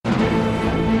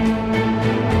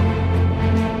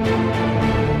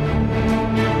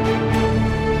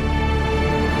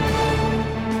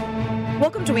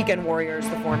Weekend Warriors,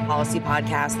 the foreign policy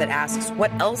podcast that asks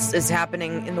what else is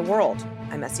happening in the world.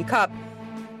 I'm Essie Cupp.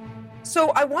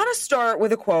 So I want to start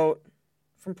with a quote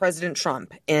from President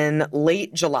Trump in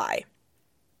late July.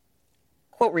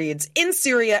 Quote reads, "In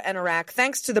Syria and Iraq,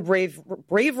 thanks to the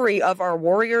bravery of our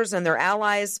warriors and their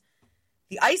allies,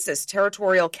 the ISIS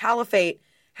territorial caliphate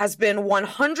has been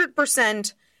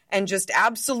 100% and just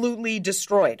absolutely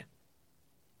destroyed."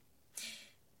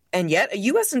 And yet, a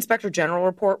U.S. Inspector General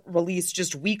report released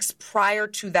just weeks prior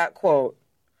to that quote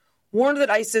warned that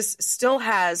ISIS still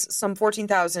has some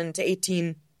 14,000 to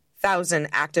 18,000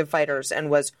 active fighters and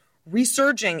was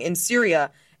resurging in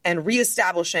Syria and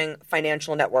reestablishing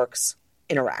financial networks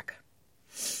in Iraq.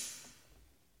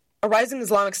 A rising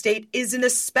Islamic State is an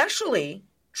especially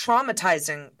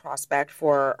traumatizing prospect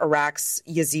for Iraq's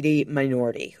Yazidi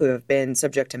minority, who have been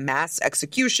subject to mass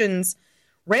executions,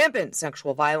 rampant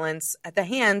sexual violence at the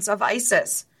hands of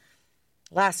ISIS.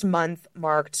 Last month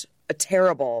marked a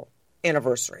terrible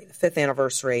anniversary, the 5th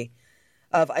anniversary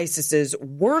of ISIS's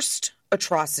worst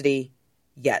atrocity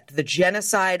yet, the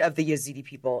genocide of the Yazidi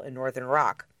people in northern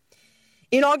Iraq.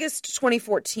 In August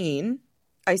 2014,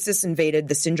 ISIS invaded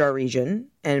the Sinjar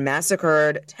region and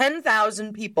massacred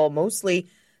 10,000 people, mostly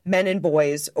men and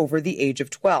boys over the age of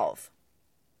 12.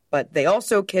 But they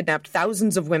also kidnapped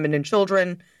thousands of women and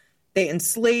children. They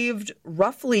enslaved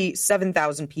roughly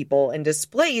 7,000 people and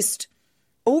displaced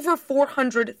over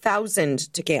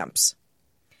 400,000 to camps.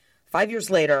 5 years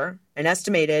later, an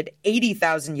estimated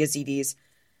 80,000 Yazidis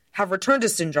have returned to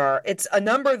Sinjar. It's a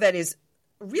number that is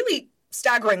really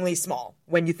staggeringly small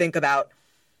when you think about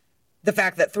the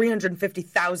fact that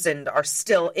 350,000 are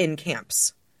still in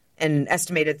camps and an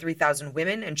estimated 3,000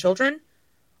 women and children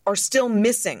are still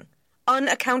missing,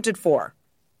 unaccounted for.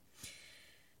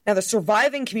 Now, the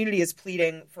surviving community is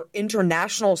pleading for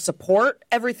international support,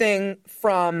 everything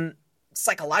from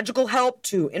psychological help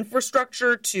to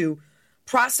infrastructure to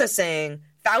processing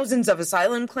thousands of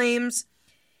asylum claims.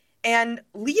 And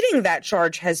leading that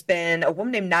charge has been a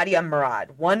woman named Nadia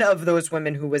Murad, one of those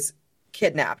women who was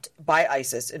kidnapped by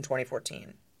ISIS in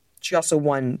 2014. She also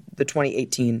won the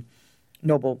 2018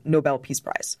 Nobel Peace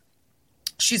Prize.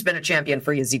 She's been a champion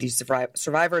for Yazidi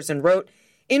survivors and wrote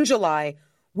in July,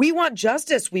 "We want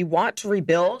justice, we want to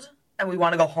rebuild, and we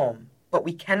want to go home. But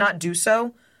we cannot do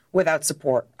so without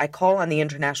support. I call on the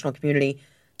international community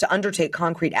to undertake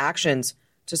concrete actions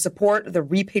to support the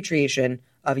repatriation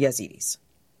of Yazidis."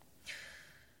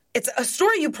 It's a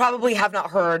story you probably have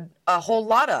not heard a whole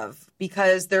lot of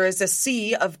because there is a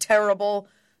sea of terrible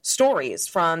stories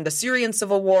from the Syrian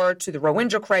civil war to the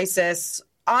Rohingya crisis,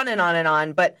 on and on and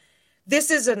on. But this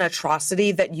is an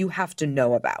atrocity that you have to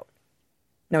know about.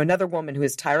 Now, another woman who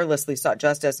has tirelessly sought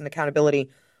justice and accountability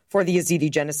for the Yazidi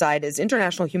genocide is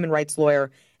international human rights lawyer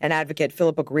and advocate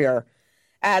Philippa Greer.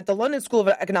 At the London School of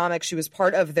Economics, she was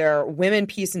part of their Women,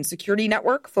 Peace and Security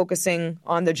Network, focusing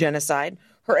on the genocide.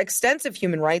 Her extensive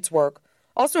human rights work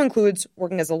also includes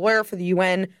working as a lawyer for the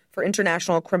UN for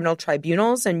international criminal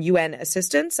tribunals and UN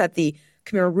assistance at the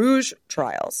Khmer Rouge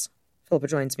trials. Philippa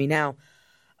joins me now.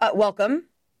 Welcome.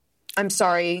 I'm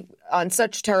sorry on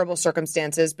such terrible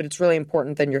circumstances, but it's really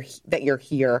important that you're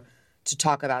here to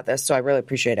talk about this, so I really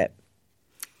appreciate it.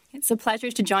 It's a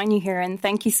pleasure to join you here, and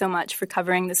thank you so much for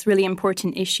covering this really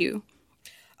important issue.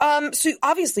 So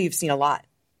obviously you've seen a lot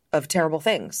of terrible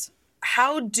things.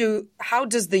 How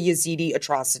does the Yazidi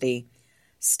atrocity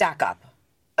stack up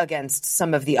against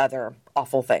some of the other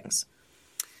awful things?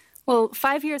 Well,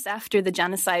 5 years after the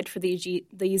genocide for the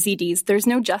Yazidis, there's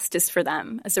no justice for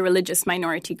them as a religious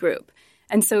minority group.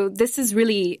 And so this is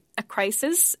really a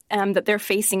crisis that they're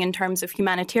facing in terms of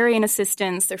humanitarian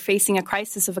assistance. They're facing a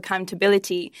crisis of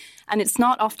accountability, and it's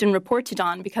not often reported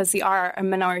on because they are a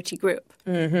minority group.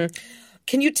 Mm-hmm.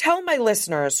 Can you tell my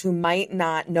listeners who might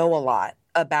not know a lot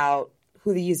about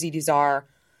who the Yazidis are,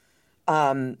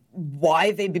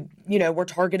 why they were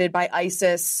targeted by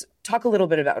ISIS? Talk a little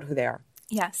bit about who they are.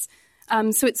 Yes.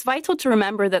 So it's vital to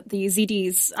remember that the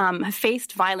Yazidis have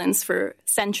faced violence for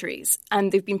centuries,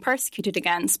 and they've been persecuted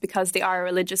against because they are a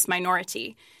religious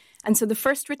minority. And so the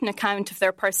first written account of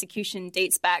their persecution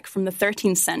dates back from the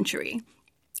 13th century.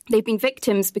 They've been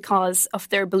victims because of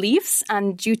their beliefs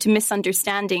and due to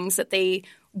misunderstandings that they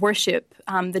worship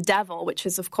the devil, which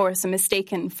is, of course, a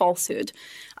mistaken falsehood.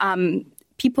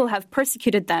 People have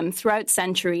persecuted them throughout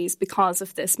centuries because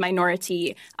of this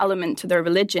minority element to their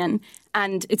religion.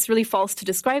 And it's really false to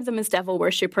describe them as devil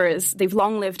worshippers. They've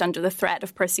long lived under the threat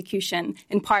of persecution,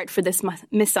 in part for this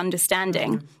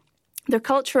misunderstanding. Mm-hmm. their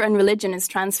culture and religion is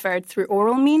transferred through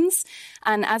oral means,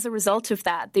 and as a result of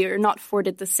that, they are not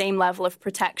afforded the same level of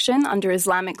protection under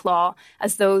Islamic law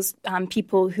as those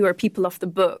people who are people of the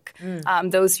book,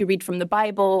 those who read from the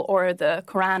Bible or the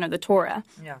Quran or the Torah.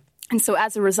 Yeah. And so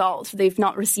as a result, they've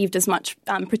not received as much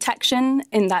protection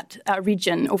in that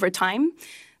region over time.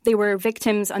 They were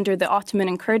victims under the Ottoman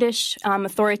and Kurdish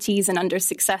authorities and under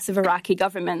successive Iraqi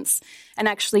governments. And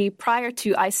actually, prior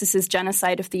to ISIS's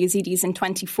genocide of the Yazidis in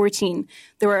 2014,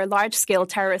 there were large-scale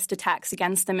terrorist attacks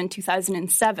against them in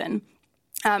 2007,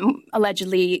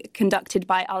 allegedly conducted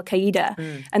by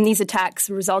al-Qaeda. And these attacks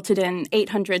resulted in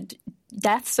 800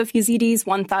 deaths of Yazidis,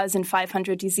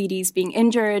 1,500 Yazidis being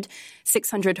injured,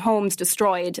 600 homes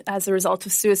destroyed as a result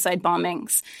of suicide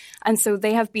bombings. And so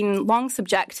they have been long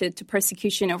subjected to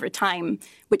persecution over time,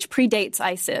 which predates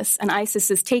ISIS. And ISIS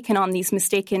has taken on these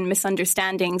mistaken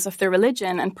misunderstandings of their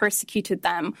religion and persecuted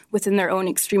them within their own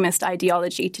extremist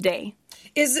ideology today.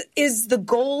 Is the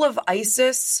goal of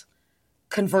ISIS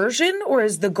conversion, or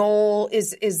is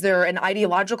there an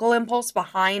ideological impulse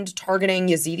behind targeting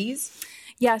Yazidis?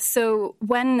 Yeah, so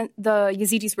when the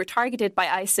Yazidis were targeted by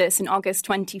ISIS in August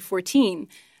 2014,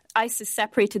 ISIS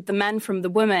separated the men from the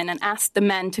women and asked the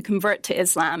men to convert to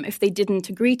Islam. If they didn't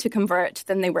agree to convert,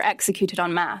 then they were executed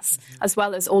en masse, as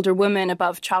well as older women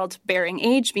above childbearing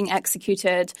age being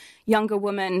executed, younger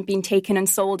women being taken and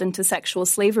sold into sexual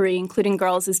slavery, including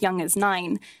girls as young as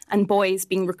 9, and boys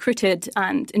being recruited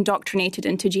and indoctrinated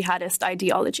into jihadist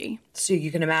ideology. So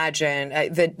you can imagine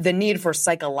the need for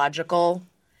psychological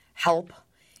help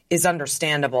is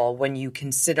understandable when you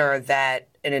consider that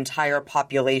an entire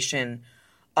population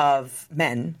of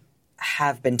men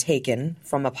have been taken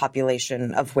from a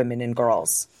population of women and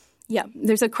girls. Yeah,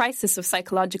 there's a crisis of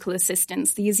psychological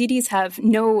assistance. The Yazidis have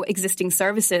no existing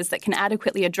services that can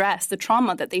adequately address the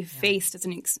trauma that they've faced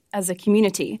as a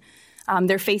community.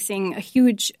 They're facing a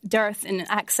huge dearth in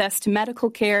access to medical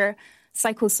care,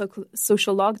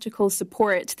 psychosociological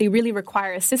support. They really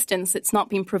require assistance that's not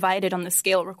being provided on the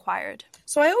scale required.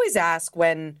 So I always ask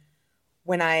when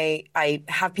I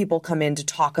have people come in to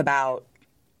talk about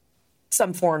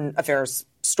some foreign affairs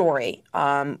story,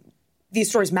 these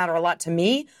stories matter a lot to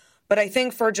me, but I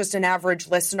think for just an average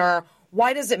listener,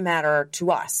 why does it matter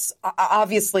to us?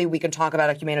 Obviously, we can talk about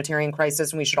a humanitarian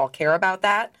crisis and we should all care about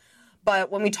that.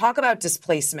 But when we talk about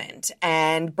displacement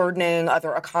and burdening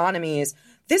other economies,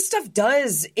 this stuff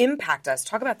does impact us.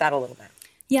 Talk about that a little bit.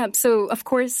 Yeah, so of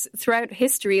course, throughout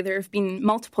history, there have been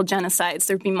multiple genocides,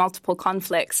 there have been multiple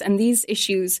conflicts, and these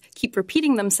issues keep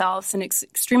repeating themselves, and it's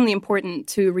extremely important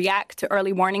to react to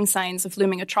early warning signs of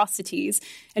looming atrocities.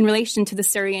 In relation to the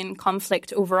Syrian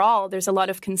conflict overall, there's a lot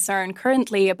of concern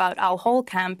currently about Al-Hol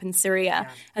camp in Syria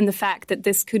and the fact that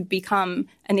this could become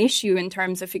an issue in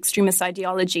terms of extremist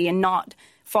ideology and not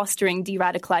fostering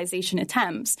de-radicalization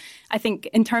attempts. I think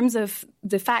in terms of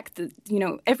the fact that,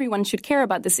 everyone should care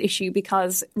about this issue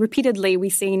because repeatedly we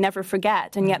say never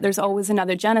forget, and yet there's always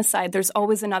another genocide, there's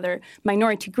always another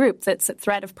minority group that's at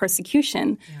threat of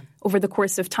persecution over the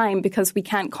course of time because we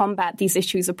can't combat these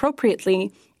issues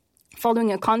appropriately.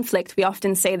 Following a conflict, we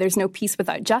often say there's no peace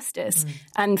without justice,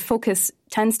 and focus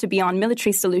tends to be on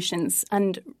military solutions.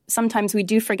 And sometimes we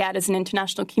do forget as an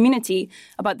international community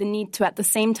about the need to, at the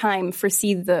same time,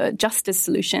 foresee the justice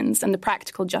solutions and the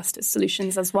practical justice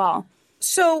solutions as well.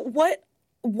 So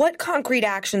what concrete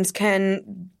actions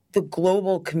can the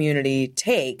global community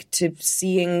take to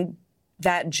seeing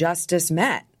that justice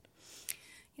met?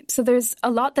 So there's a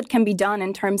lot that can be done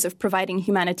in terms of providing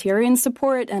humanitarian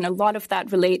support, and a lot of that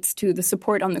relates to the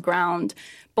support on the ground,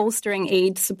 bolstering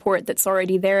aid support that's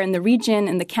already there in the region,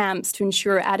 in the camps, to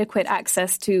ensure adequate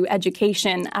access to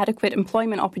education, adequate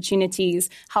employment opportunities,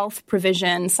 health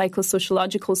provision,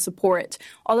 psychosociological support,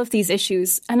 all of these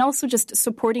issues, and also just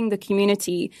supporting the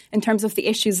community in terms of the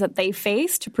issues that they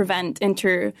face to prevent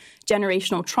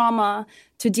intergenerational trauma,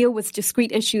 to deal with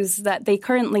discrete issues that they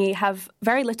currently have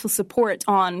very little support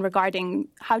on regarding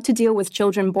how to deal with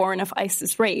children born of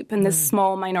ISIS rape in this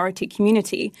small minority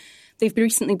community. They've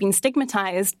recently been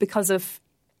stigmatized because of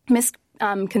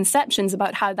misconceptions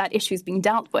about how that issue is being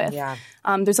dealt with.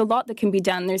 There's a lot that can be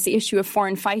done. There's the issue of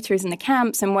foreign fighters in the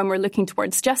camps, and when we're looking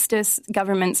towards justice,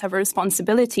 governments have a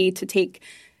responsibility to take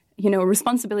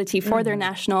responsibility for their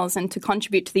nationals and to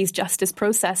contribute to these justice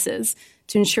processes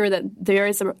to ensure that there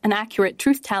is an accurate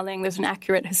truth-telling, there's an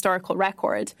accurate historical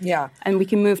record, and we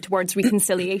can move towards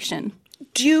reconciliation.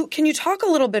 Can you talk a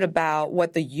little bit about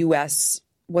what the U.S.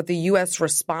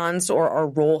 response or our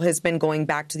role has been going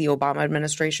back to the Obama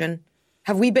administration?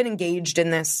 Have we been engaged in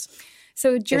this?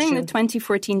 So during the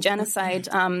 2014 genocide,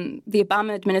 the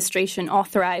Obama administration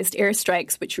authorized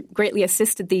airstrikes, which greatly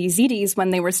assisted the Yazidis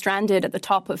when they were stranded at the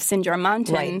top of Sinjar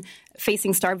Mountain,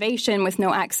 facing starvation with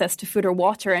no access to food or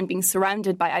water and being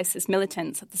surrounded by ISIS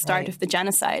militants at the start of the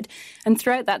genocide. And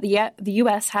throughout that, the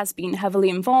U.S. has been heavily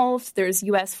involved. There's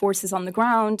U.S. forces on the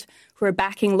ground who are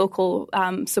backing local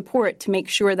support to make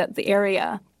sure that the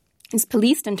area is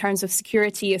policed in terms of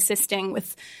security, assisting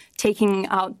with taking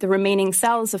out the remaining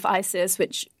cells of ISIS,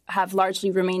 which have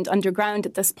largely remained underground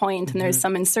at this point, and there's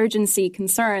some insurgency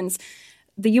concerns.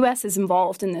 The U.S. is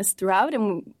involved in this throughout,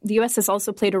 and the U.S. has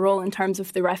also played a role in terms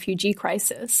of the refugee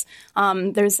crisis.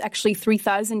 There's actually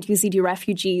 3,000 Yazidi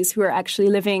refugees who are actually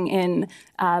living in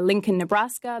Lincoln,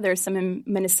 Nebraska. There's some in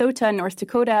Minnesota, North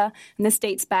Dakota, and this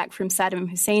dates back from Saddam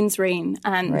Hussein's reign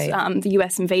and the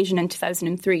U.S. invasion in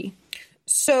 2003.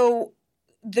 So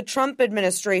the Trump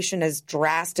administration has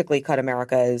drastically cut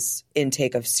America's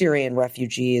intake of Syrian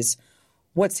refugees.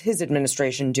 What's his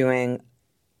administration doing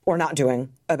or not doing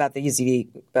about the Yazidi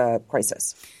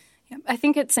crisis? Yeah, I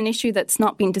think it's an issue that's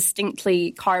not been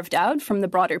distinctly carved out from the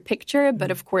broader picture.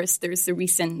 But of course, there's the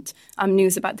recent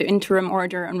news about the interim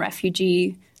order on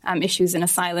refugee issues and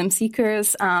asylum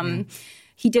seekers.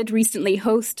 He did recently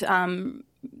host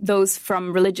those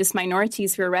from religious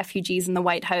minorities who are refugees in the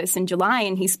White House in July,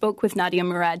 and he spoke with Nadia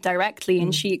Murad directly,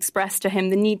 and she expressed to him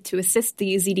the need to assist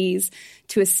the Yazidis,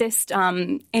 to assist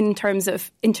in terms of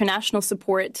international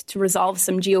support to resolve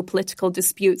some geopolitical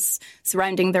disputes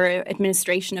surrounding their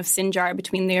administration of Sinjar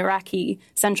between the Iraqi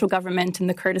central government and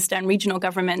the Kurdistan regional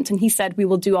government. And he said, we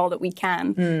will do all that we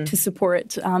can to support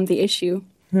the issue.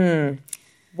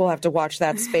 We'll have to watch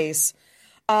that space.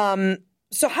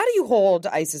 So how do you hold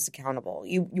ISIS accountable?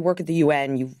 You work at the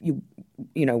UN. You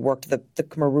worked the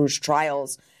Khmer Rouge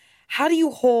trials. How do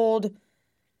you hold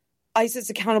ISIS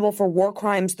accountable for war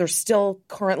crimes they're still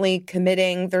currently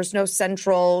committing? There's no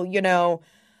central,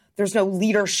 there's no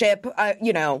leadership,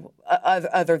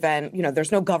 other than,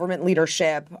 there's no government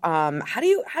leadership. How do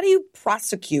you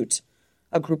prosecute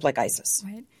a group like ISIS?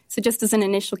 Right. So just as an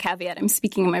initial caveat, I'm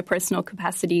speaking in my personal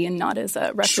capacity and not as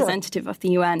a representative of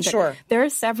the UN. But there are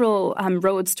several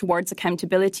roads towards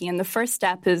accountability. And the first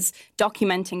step is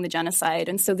documenting the genocide.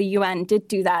 And so the UN did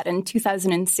do that. In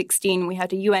 2016, we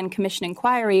had a UN Commission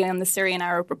inquiry on the Syrian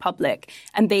Arab Republic.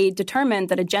 And they determined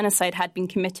that a genocide had been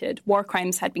committed. War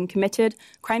crimes had been committed.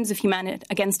 Crimes of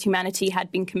against humanity had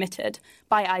been committed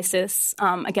by ISIS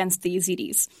against the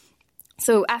Yazidis.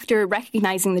 So after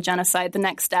recognizing the genocide, the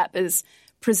next step is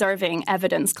preserving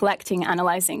evidence, collecting,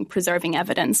 analyzing, preserving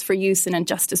evidence for use in a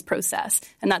justice process.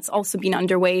 And that's also been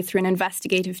underway through an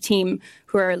investigative team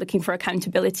who are looking for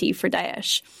accountability for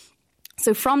Daesh.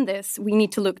 So from this, we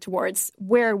need to look towards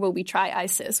where will we try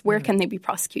ISIS? Where can they be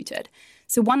prosecuted?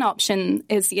 So one option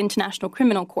is the International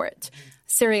Criminal Court.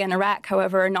 Syria and Iraq,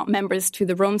 however, are not members to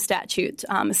the Rome Statute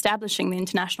establishing the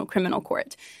International Criminal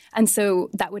Court. And so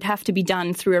that would have to be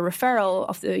done through a referral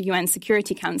of the UN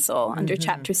Security Council under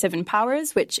Chapter 7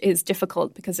 powers, which is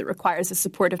difficult because it requires the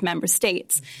support of member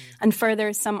states. And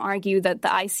further, some argue that the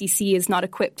ICC is not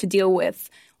equipped to deal with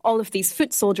all of these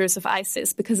foot soldiers of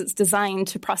ISIS because it's designed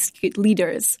to prosecute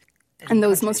leaders and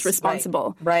those most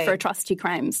responsible for atrocity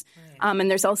crimes.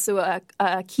 And there's also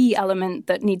a key element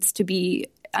that needs to be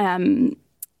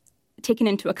taken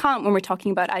into account when we're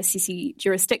talking about ICC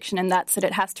jurisdiction, and that's that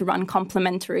it has to run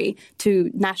complementary to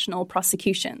national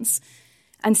prosecutions.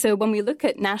 And so when we look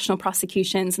at national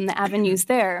prosecutions and the avenues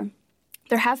there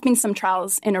have been some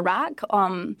trials in Iraq.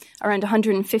 Around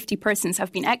 150 persons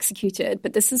have been executed,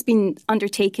 but this has been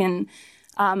undertaken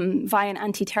via an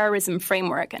anti-terrorism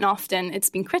framework, and often it's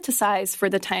been criticized for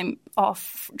the type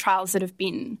of trials that have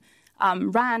been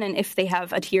ran and if they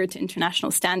have adhered to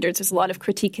international standards. There's a lot of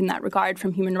critique in that regard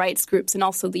from human rights groups and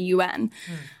also the UN.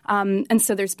 And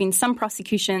so there's been some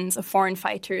prosecutions of foreign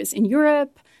fighters in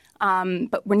Europe,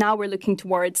 but we're looking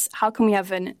towards how can we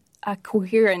have a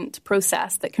coherent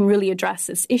process that can really address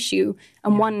this issue.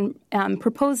 And one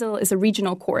proposal is a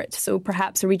regional court. So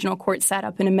perhaps a regional court set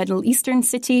up in a Middle Eastern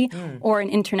city or an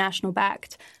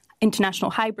international-backed international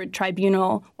hybrid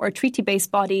tribunal or a treaty-based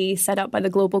body set up by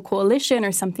the Global Coalition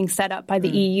or something set up by the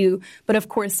EU. But of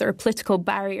course, there are political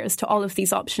barriers to all of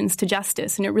these options to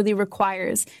justice, and it really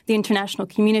requires the international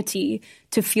community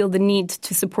to feel the need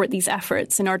to support these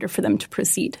efforts in order for them to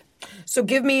proceed. So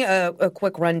give me a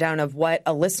quick rundown of what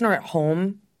a listener at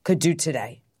home could do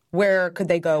today. Where could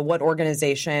they go? What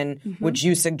organization would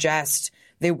you suggest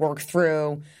they work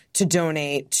through to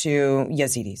donate to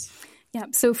Yazidis? Yeah,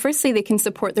 so firstly, they can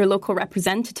support their local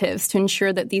representatives to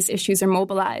ensure that these issues are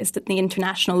mobilized at the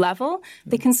international level.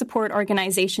 They can support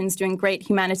organizations doing great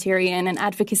humanitarian and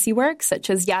advocacy work, such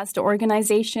as Yazidi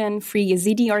organization, Free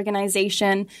Yazidi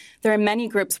organization. There are many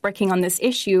groups working on this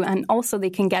issue, and also they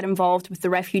can get involved with the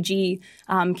refugee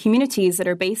communities that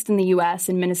are based in the U.S.,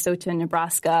 in Minnesota,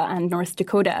 Nebraska, and North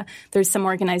Dakota. There's some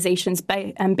organizations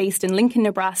based in Lincoln,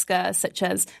 Nebraska, such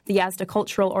as the Yazidi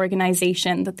Cultural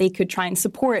Organization, that they could try and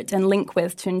support and link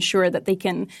with to ensure that they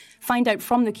can find out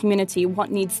from the community what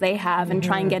needs they have and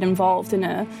try and get involved in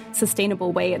a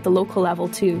sustainable way at the local level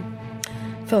too.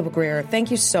 Philippa Greer, thank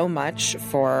you so much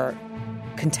for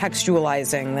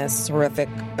contextualizing this horrific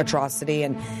atrocity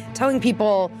and telling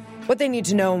people what they need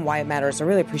to know and why it matters. I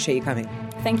really appreciate you coming.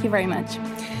 Thank you very much.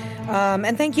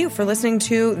 And thank you for listening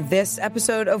to this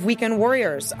episode of Weekend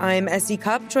Warriors. I'm S.E.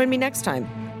 Cupp. Join me next time.